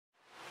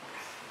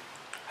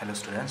Hello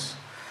students.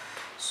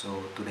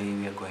 So today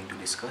we are going to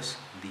discuss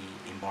the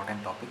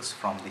important topics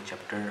from the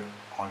chapter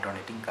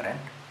alternating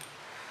current.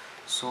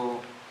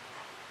 So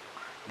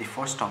the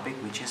first topic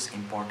which is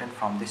important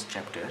from this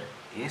chapter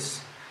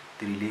is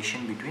the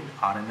relation between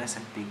RMS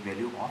and peak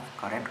value of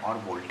current or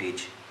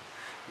voltage.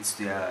 It's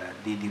the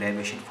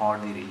derivation for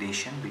the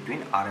relation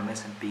between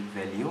RMS and peak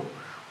value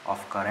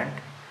of current,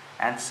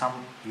 and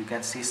you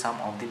can see some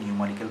of the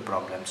numerical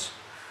problems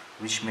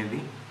which may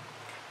be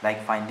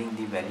like finding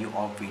the value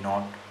of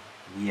V0,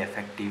 V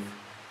effective,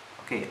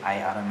 okay,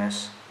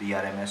 IRMS,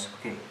 VRMS,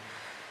 okay.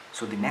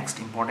 So the next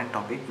important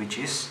topic which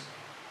is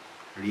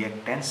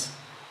reactance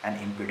and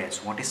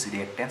impedance. What is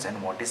reactance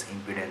and what is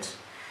impedance?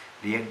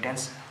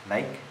 Reactance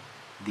like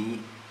the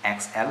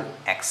XL,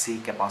 XC,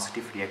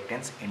 capacitive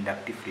reactance,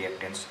 inductive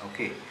reactance,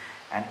 okay,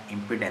 and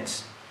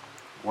impedance.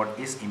 What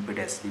is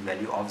impedance? The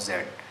value of Z,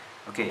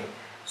 okay.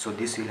 So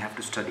this you'll have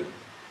to study,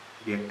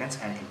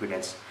 reactance and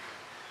impedance.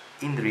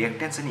 In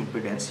reactance and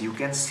impedance, you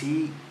can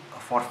see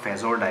for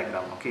phasor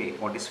diagram, okay.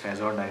 What is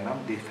phasor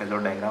diagram? The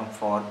phasor diagram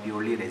for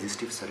purely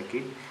resistive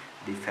circuit,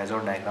 the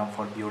phasor diagram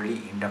for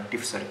purely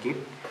inductive circuit,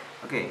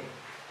 okay,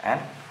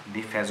 and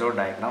the phasor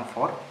diagram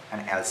for an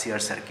LCR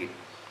circuit.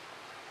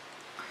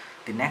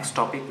 The next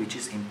topic which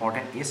is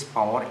important is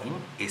power in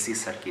AC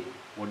circuit.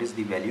 What is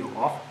the value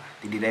of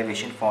the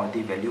derivation for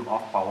the value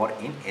of power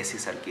in AC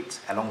circuits,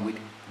 along with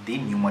the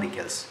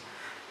numericals.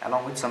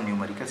 Along with some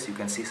numericals, you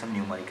can see some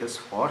numericals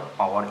for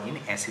power in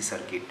AC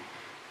circuit.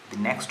 The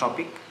next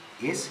topic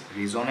is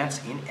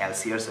resonance in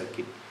LCR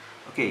circuit.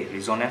 Okay,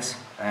 resonance,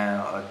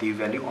 the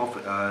value of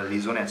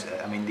resonance,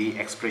 the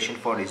expression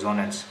for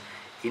resonance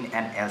in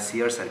an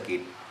LCR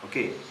circuit.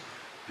 Okay,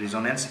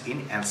 resonance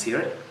in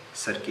LCR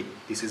circuit.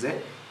 This is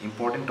a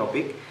important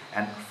topic,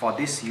 and for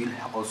this you will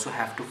also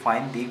have to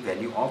find the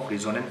value of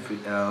resonant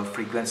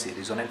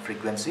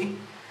frequency.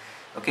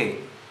 Okay,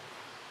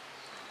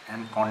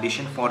 and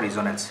condition for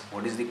resonance.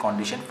 What is the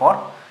condition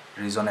for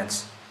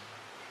resonance?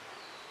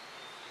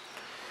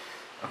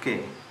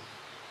 Okay,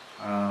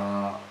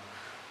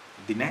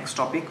 the next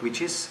topic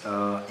which is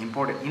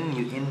important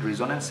in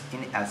resonance in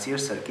LCR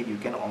circuit, you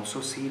can also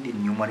see the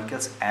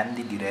numericals and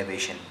the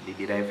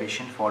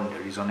derivation for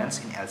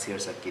resonance in LCR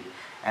circuit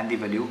and the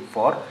value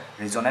for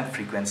resonant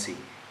frequency.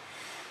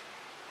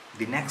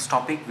 The next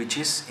topic which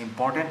is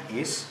important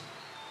is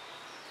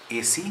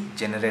AC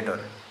generator.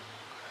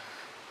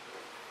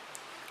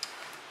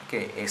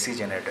 Okay, AC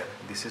generator.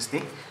 This is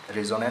the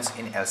resonance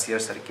in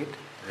LCR circuit,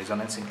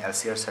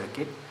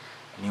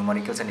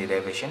 numericals and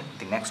derivation.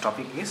 The next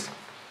topic is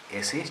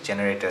AC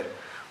generator.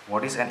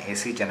 What is an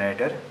AC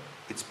generator?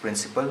 Its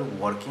principle,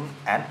 working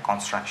and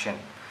construction.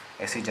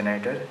 AC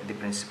generator, the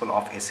principle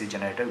of AC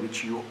generator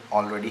which you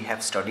already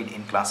have studied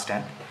in class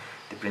 10.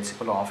 The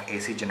principle of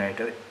AC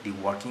generator, the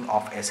working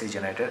of AC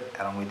generator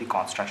along with the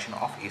construction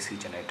of AC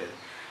generator.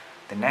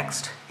 The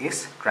next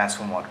is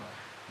transformer.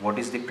 What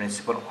is the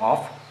principle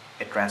of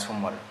a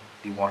transformer?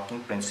 The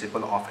working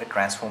principle of a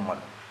transformer.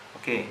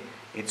 Okay,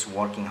 its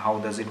working, how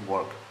does it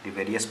work, the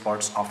various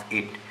parts of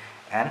it,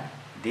 and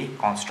the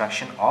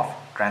construction of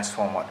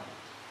transformer.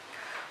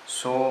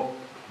 So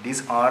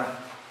these are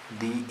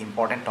the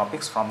important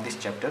topics from this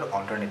chapter,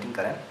 alternating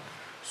current.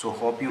 So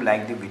hope you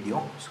like the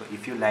video. So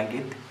if you liked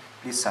it,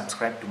 please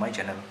subscribe to my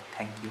channel.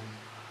 Thank you.